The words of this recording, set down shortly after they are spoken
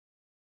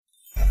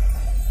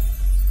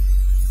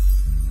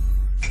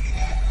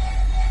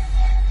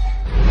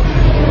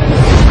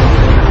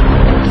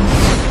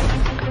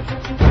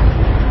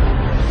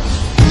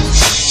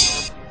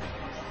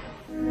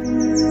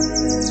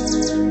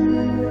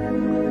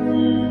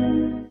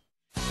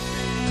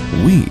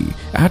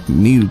at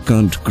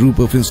Neelkanth Group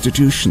of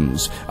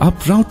Institutions are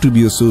proud to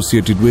be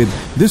associated with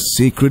this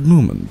sacred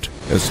movement,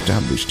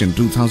 established in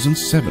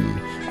 2007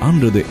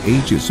 under the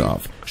aegis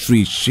of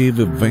Shri Shiv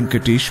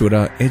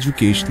Venkateshwara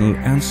Educational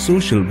and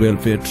Social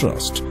Welfare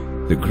Trust.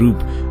 The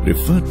group,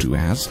 referred to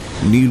as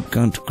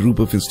Neelkanth Group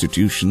of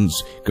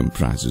Institutions,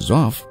 comprises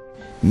of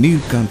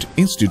Neelkanth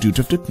Institute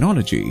of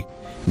Technology,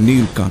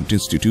 Neelkanth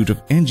Institute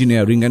of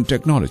Engineering and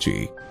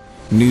Technology,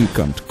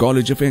 Neelkanth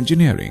College of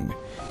Engineering,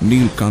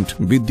 Neelkanth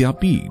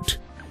Vidyapeeth.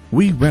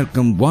 We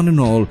welcome one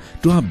and all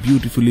to our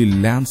beautifully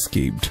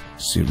landscaped,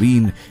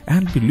 serene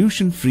and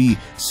pollution-free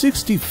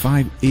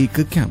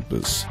 65-acre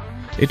campus.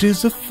 It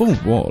is a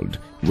 4-walled,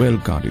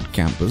 well-guarded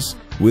campus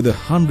with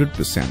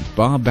 100%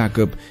 power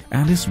backup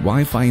and is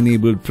Wi-Fi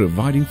enabled,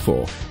 providing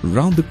for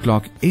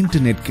round-the-clock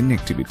internet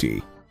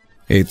connectivity.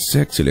 Its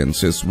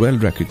excellence is well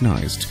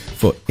recognized,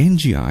 for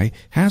NGI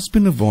has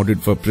been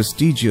awarded for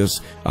prestigious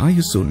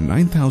ISO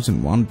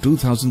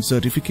 9001-2000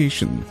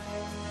 certification.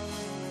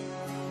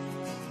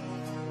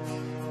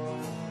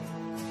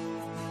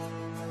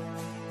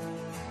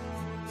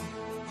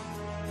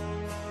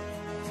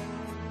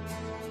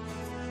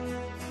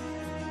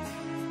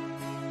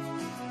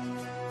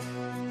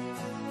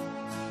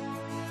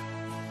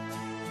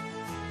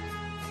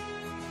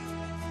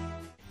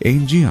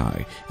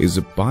 NGI is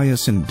a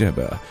pious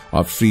endeavor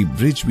of Shri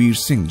Brijveer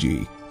Singh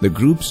Ji, the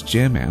group's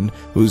chairman,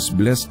 who is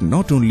blessed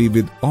not only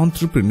with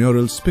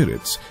entrepreneurial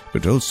spirits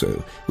but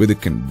also with a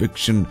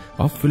conviction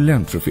of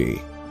philanthropy.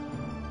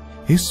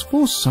 His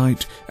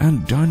foresight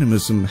and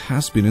dynamism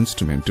has been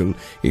instrumental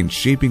in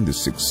shaping the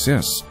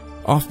success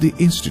of the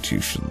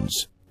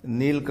institutions.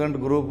 Neelkanth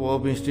group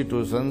of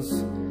institutions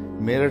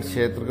Meerut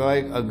क्षेत्र का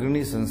एक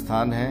अग्रणी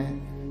संस्थान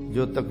है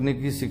जो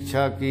तकनीकी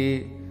शिक्षा की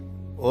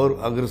ओर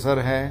अग्रसर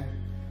है।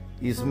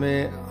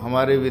 इसमें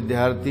हमारे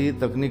विद्यार्थी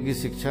तकनीकी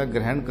शिक्षा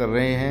ग्रहण कर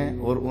रहे हैं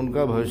और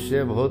उनका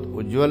भविष्य बहुत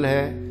उज्जवल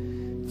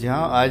है।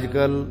 जहां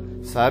आजकल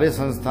सारे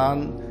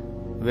संस्थान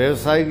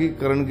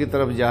व्यावसायिकीकरण की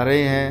तरफ जा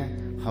रहे हैं,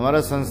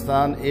 हमारा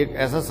संस्थान एक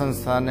ऐसा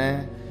संस्थान है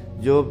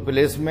जो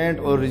प्लेसमेंट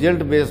और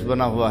रिजल्ट बेस्ड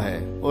बना हुआ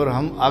है और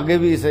हम आगे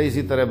भी इसे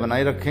इसी तरह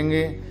बनाए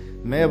रखेंगे।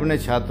 मैं अपने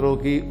छात्रों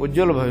की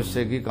उज्जवल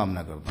भविष्य की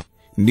कामना करता हूँ।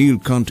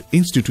 Neelkanth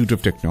Institute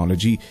of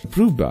Technology,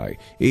 approved by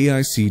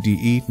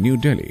AICTE New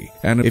Delhi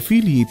and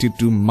affiliated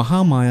to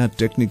Mahamaya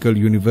Technical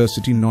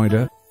University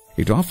Noida.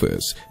 It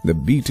offers the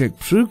BTech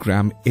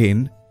program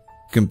in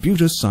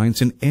Computer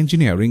Science and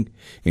Engineering,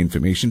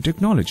 Information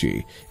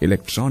Technology,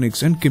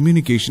 Electronics and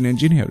Communication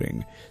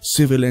Engineering,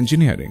 Civil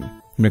Engineering,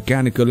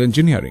 Mechanical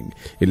Engineering,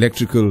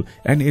 Electrical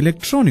and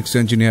Electronics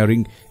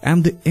Engineering,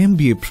 and the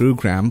MBA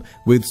program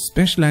with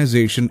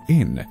specialization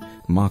in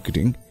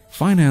Marketing,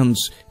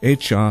 Finance,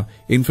 HR,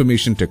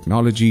 Information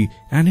Technology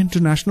and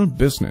International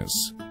Business.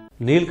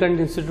 Neelkanth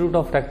Institute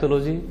of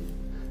Technology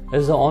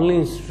is the only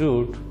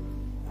institute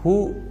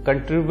who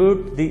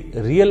contribute the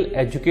real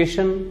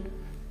education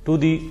to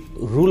the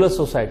rural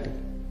society.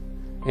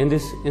 In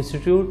this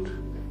institute,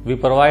 we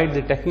provide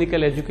the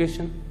technical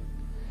education,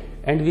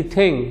 and we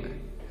think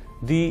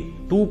the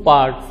two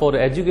part for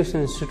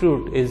education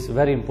institute is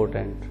very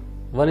important.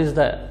 One is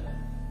the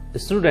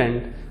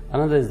student,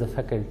 another is the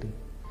faculty.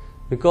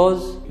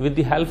 Because with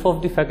the help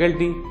of the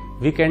faculty,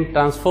 we can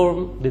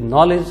transform the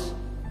knowledge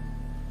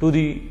to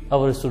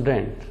our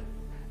student,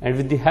 and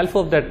with the help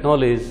of that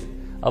knowledge,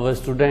 our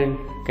student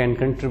can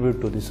contribute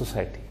to the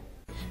society.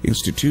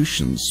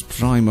 Institutions'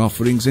 prime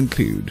offerings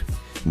include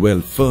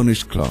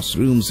well-furnished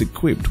classrooms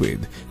equipped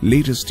with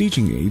latest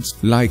teaching aids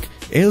like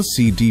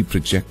LCD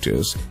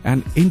projectors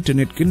and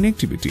internet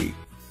connectivity.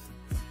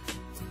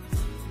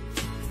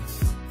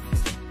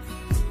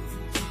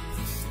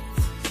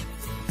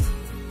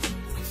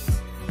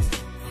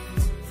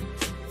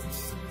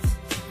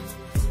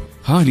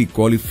 Highly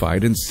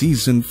qualified and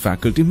seasoned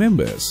faculty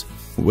members,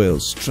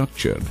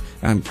 well-structured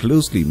and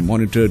closely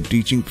monitored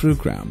teaching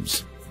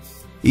programs,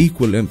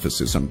 equal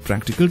emphasis on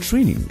practical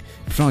training,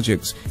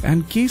 projects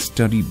and case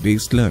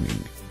study-based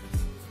learning,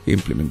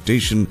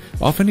 implementation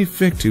of an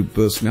effective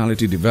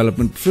personality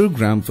development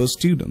program for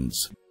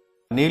students.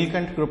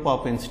 Neelkanth Group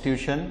of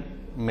Institutions,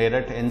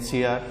 Meerut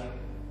NCR,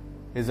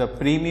 is a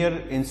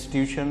premier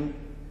institution,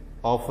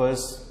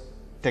 offers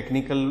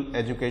technical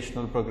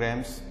educational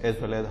programs as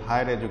well as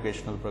higher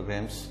educational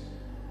programs,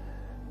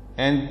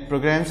 and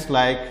programs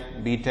like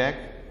BTech,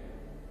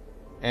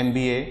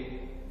 MBA,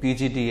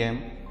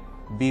 PGDM,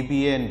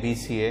 BBA and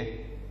BCA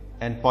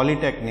and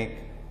Polytechnic,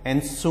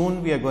 and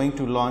soon we are going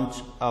to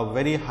launch a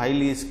very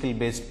highly skill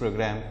based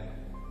program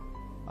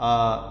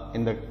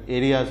in the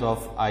areas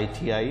of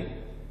ITI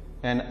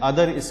and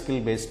other skill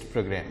based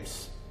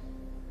programs.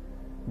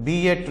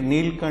 Be it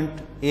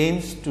Neelkanth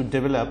aims to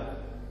develop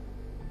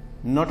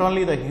not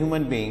only the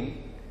human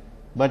being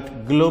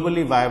but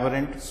globally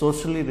vibrant,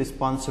 socially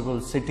responsible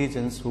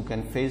citizens who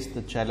can face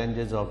the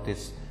challenges of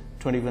this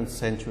 21st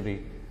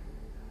century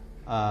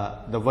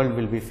the world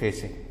will be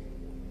facing.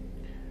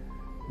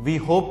 We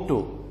hope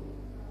to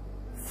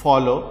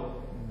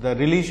follow the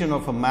religion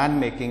of a man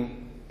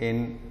making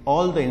in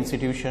all the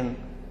institutions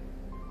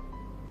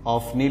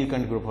of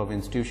Neelkanth Group of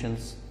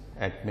Institutions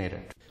at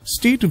Meerut.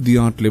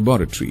 State-of-the-art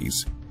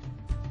laboratories,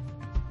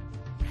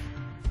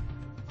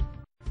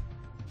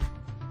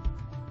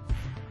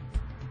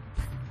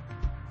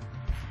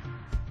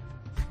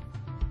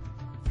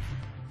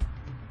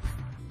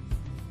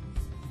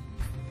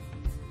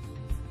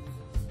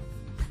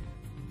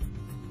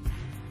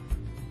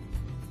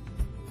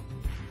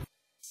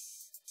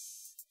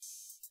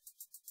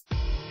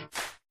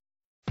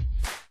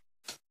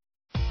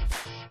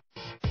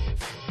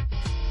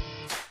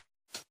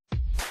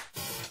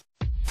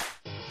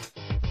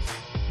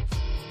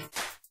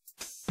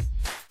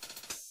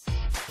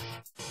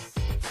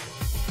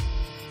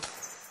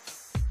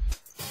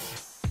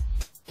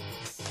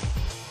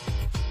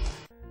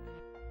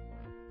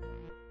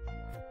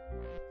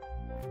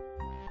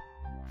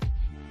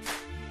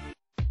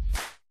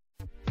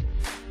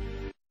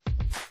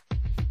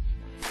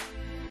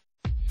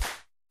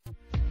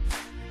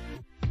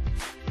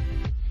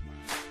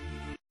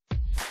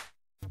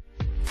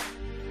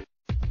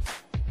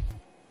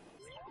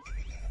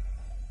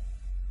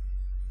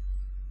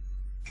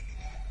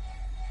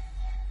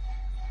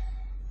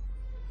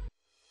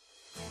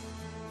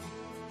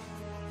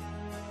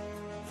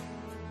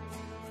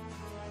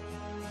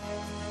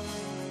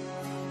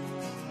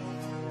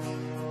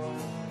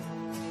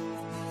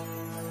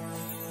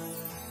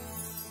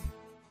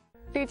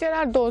 Teachers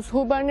are those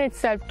who burn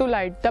itself to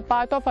light the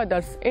path of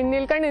others. In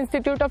Neelkanth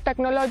Institute of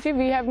Technology,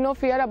 we have no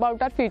fear about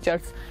our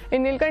futures.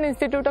 In Neelkanth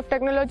Institute of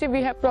Technology,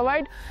 we have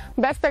provide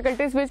best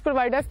faculties which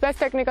provide us best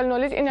technical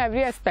knowledge in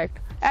every aspect.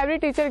 Every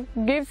teacher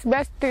gives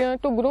best to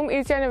groom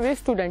each and every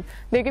student.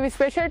 They give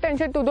special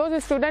attention to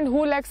those students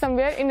who lack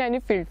somewhere in any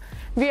field.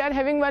 We are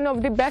having one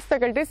of the best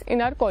faculties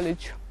in our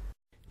college.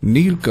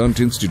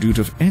 Neelkanth Institute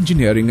of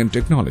Engineering and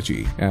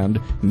Technology and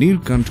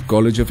Neelkanth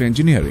College of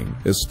Engineering,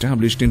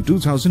 established in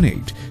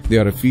 2008. They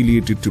are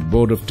affiliated to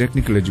Board of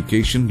Technical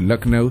Education,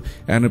 Lucknow,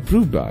 and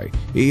approved by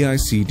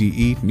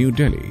AICTE, New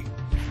Delhi.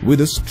 With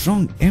a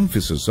strong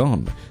emphasis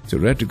on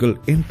theoretical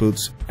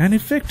inputs and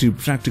effective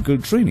practical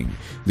training,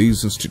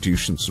 these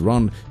institutions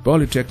run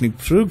polytechnic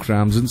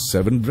programs in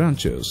 7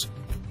 branches.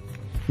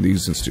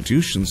 These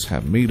institutions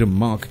have made a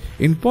mark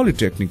in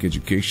polytechnic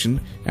education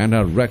and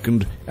are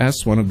reckoned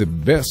as one of the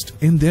best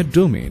in their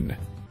domain.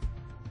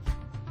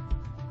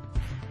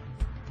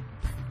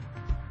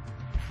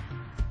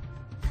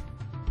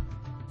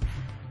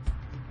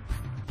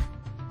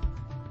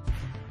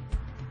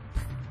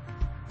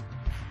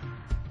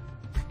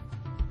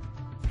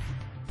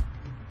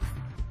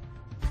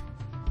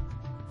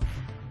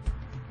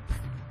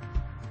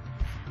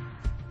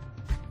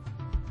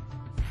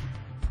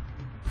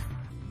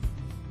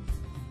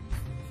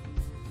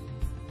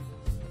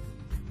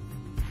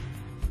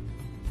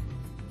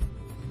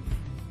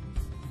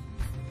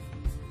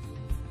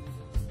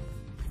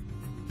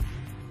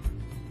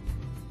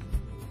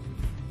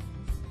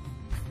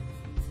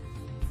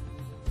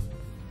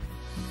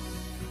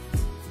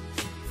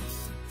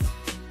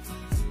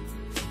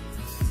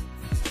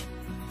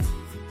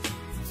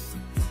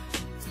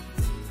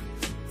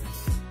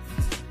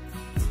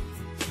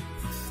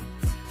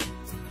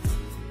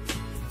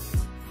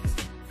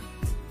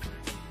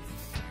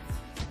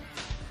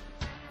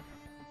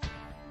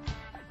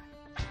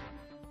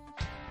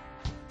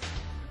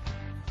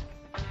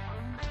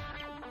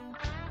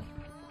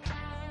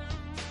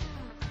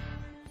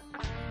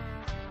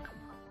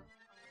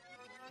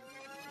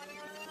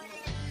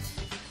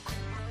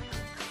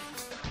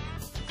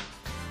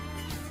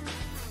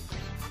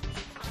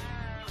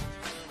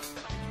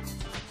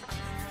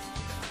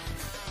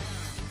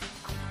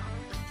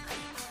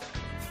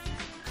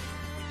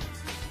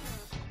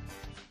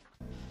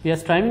 We are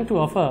striving to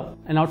offer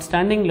an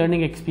outstanding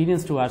learning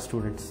experience to our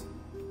students.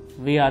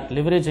 We are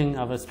leveraging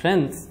our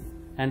strengths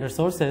and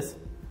resources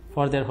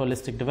for their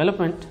holistic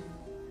development.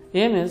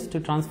 Aim is to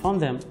transform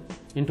them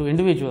into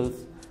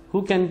individuals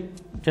who can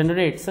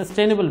generate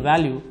sustainable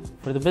value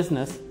for the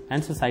business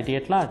and society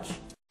at large.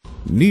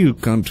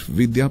 Neelkanth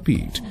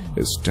Vidyapeeth,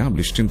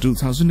 established in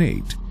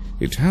 2008,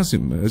 it has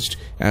emerged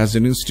as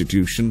an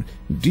institution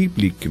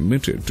deeply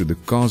committed to the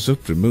cause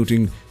of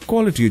promoting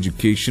quality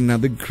education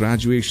at the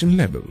graduation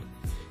level.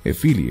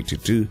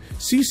 Affiliated to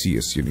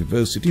CCS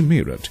University,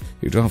 Meerut,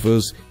 it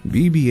offers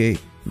BBA,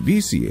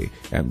 BCA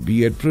and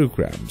B.Ed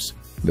programs.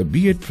 The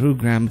B.Ed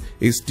program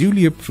is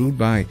duly approved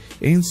by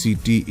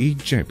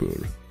NCTE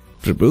Jaipur.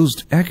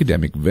 Proposed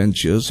academic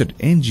ventures at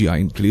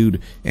NGI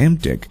include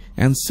MTech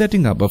and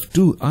setting up of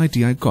 2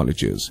 ITI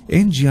colleges.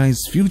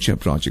 NGI's future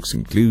projects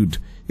include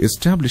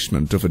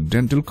establishment of a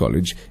dental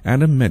college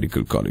and a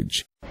medical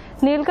college.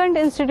 Neelkanth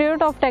Institute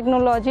of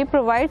Technology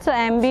provides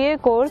an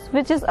MBA course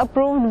which is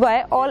approved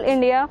by All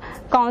India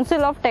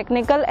Council of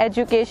Technical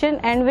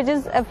Education and which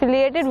is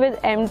affiliated with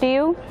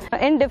MTU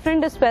in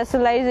different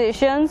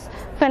specializations: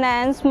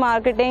 finance,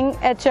 marketing,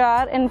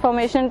 HR,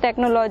 information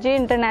technology,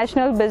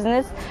 international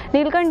business.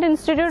 Neelkanth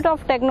Institute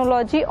of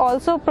Technology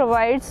also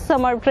provides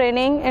summer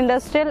training,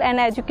 industrial and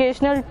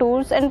educational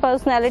tools and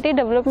personality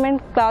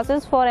development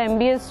classes for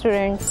MBA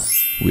students.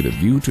 With a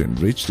view to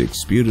enrich the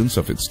experience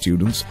of its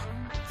students,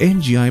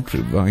 NGI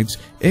provides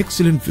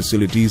excellent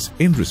facilities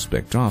in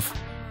respect of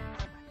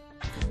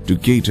to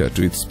cater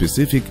to its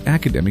specific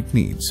academic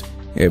needs.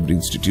 Every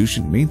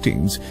institution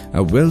maintains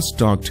a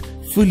well-stocked,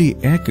 fully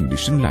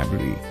air-conditioned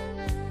library.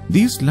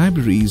 These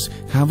libraries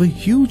have a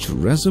huge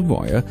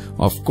reservoir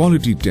of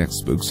quality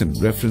textbooks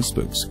and reference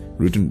books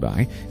written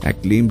by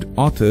acclaimed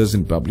authors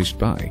and published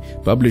by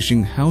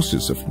publishing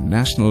houses of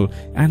national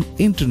and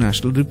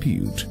international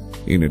repute.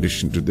 In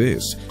addition to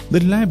this,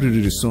 the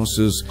library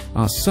resources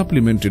are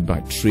supplemented by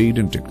trade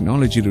and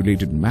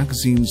technology-related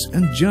magazines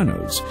and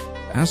journals,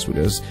 as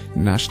well as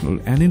national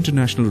and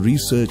international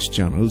research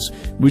journals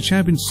which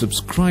have been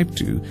subscribed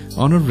to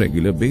on a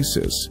regular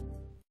basis.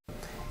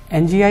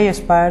 NGI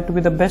aspire to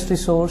be the best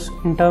resource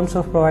in terms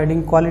of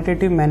providing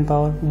qualitative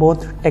manpower,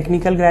 both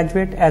technical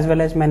graduate as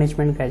well as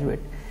management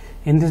graduate.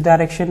 In this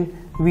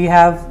direction, we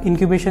have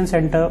incubation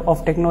center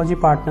of technology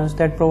partners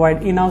that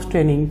provide in-house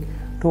training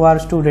to our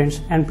students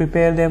and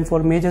prepare them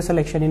for major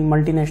selection in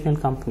multinational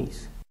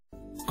companies.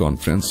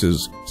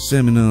 Conferences,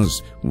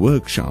 seminars,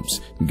 workshops,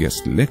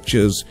 guest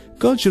lectures,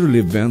 cultural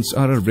events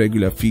are a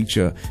regular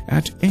feature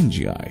at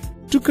NGI.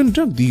 To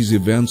conduct these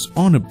events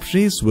on a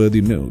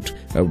praiseworthy note,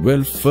 a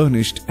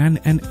well-furnished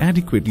and an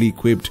adequately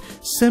equipped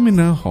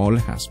seminar hall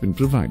has been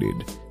provided.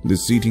 The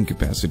seating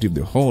capacity of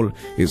the hall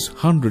is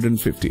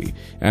 150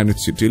 and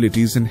its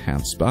utilities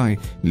enhanced by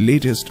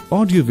latest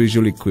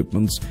audiovisual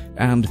equipments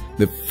and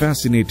the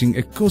fascinating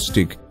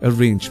acoustic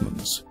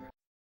arrangements.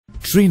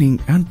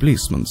 Training and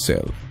Placement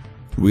Cell.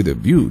 With a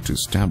view to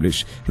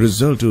establish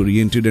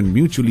result-oriented and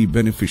mutually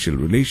beneficial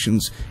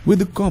relations with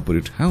the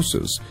corporate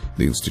houses,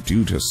 the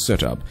Institute has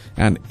set up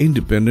an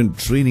independent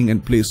training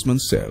and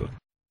placement cell.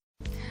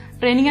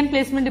 Training and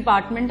Placement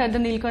Department at the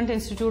Neelkanth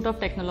Institute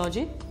of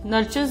Technology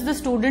nurtures the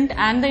student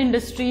and the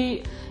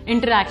industry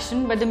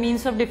interaction by the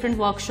means of different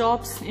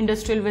workshops,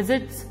 industrial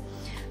visits,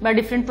 by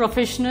different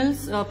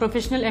professionals,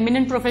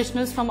 eminent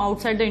professionals from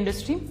outside the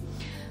industry,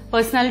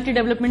 personality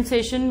development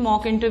session,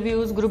 mock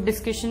interviews, group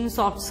discussion,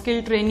 soft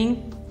skill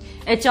training,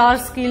 HR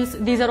skills.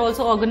 These are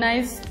also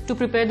organized to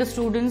prepare the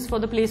students for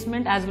the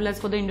placement as well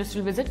as for the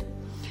industrial visit.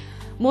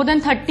 More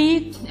than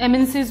 30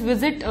 MNCs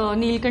visit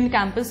Neelkanth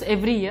campus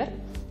every year,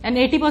 and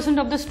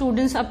 80% of the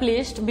students are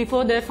placed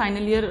before their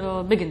final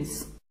year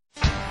begins.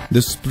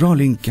 The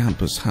sprawling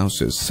campus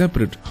houses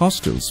separate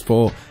hostels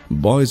for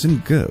boys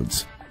and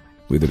girls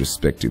with a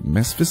respective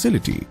mess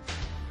facility.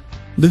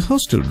 The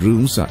hostel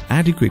rooms are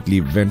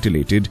adequately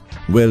ventilated,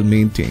 well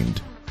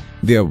maintained.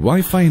 They are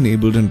Wi-Fi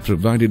enabled and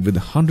provided with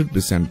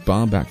 100%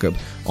 power backup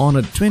on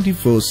a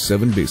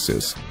 24/7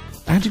 basis.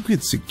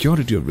 Adequate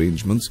security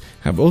arrangements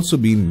have also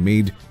been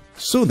made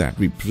so that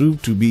we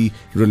prove to be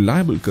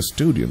reliable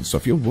custodians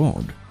of your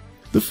ward.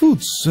 The food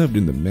served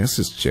in the mess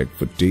is checked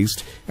for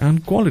taste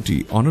and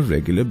quality on a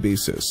regular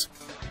basis.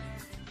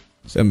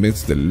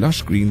 Amidst the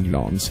lush green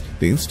lawns,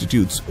 the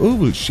Institute's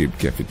oval-shaped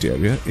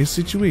cafeteria is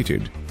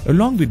situated.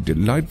 Along with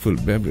delightful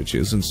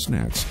beverages and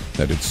snacks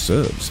that it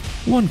serves,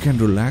 one can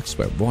relax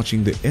by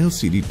watching the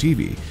LCD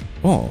TV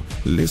or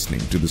listening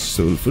to the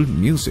soulful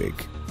music.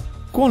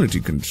 Quality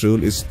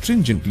control is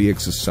stringently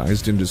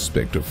exercised in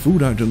respect of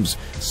food items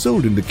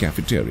sold in the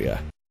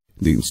cafeteria.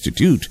 The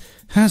Institute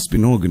has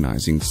been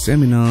organizing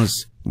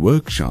seminars,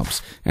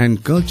 workshops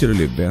and cultural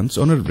events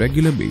on a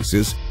regular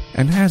basis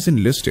and has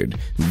enlisted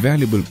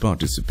valuable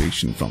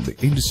participation from the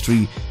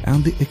industry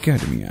and the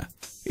academia.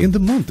 In the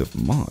month of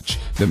March,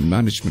 the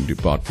Management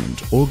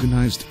Department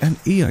organized an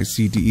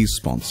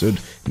AICTE-sponsored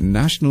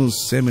national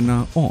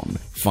seminar on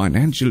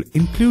financial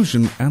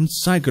inclusion and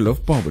cycle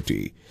of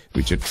poverty,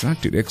 which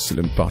attracted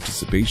excellent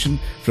participation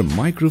from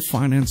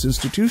microfinance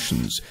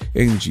institutions,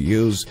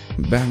 NGOs,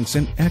 banks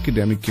and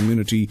academic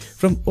community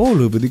from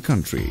all over the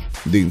country.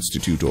 The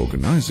Institute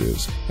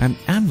organizes an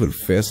annual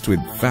fest with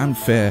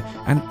fanfare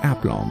and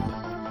aplomb.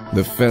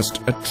 The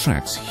fest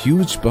attracts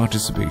huge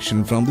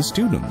participation from the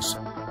students.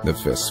 The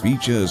fest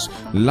features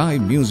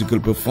live musical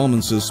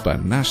performances by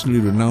nationally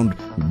renowned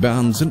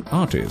bands and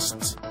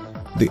artists.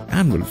 The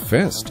annual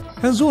fest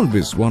has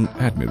always won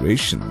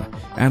admiration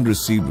and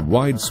received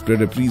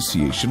widespread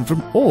appreciation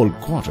from all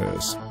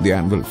quarters. The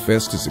annual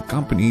fest is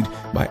accompanied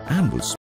by annual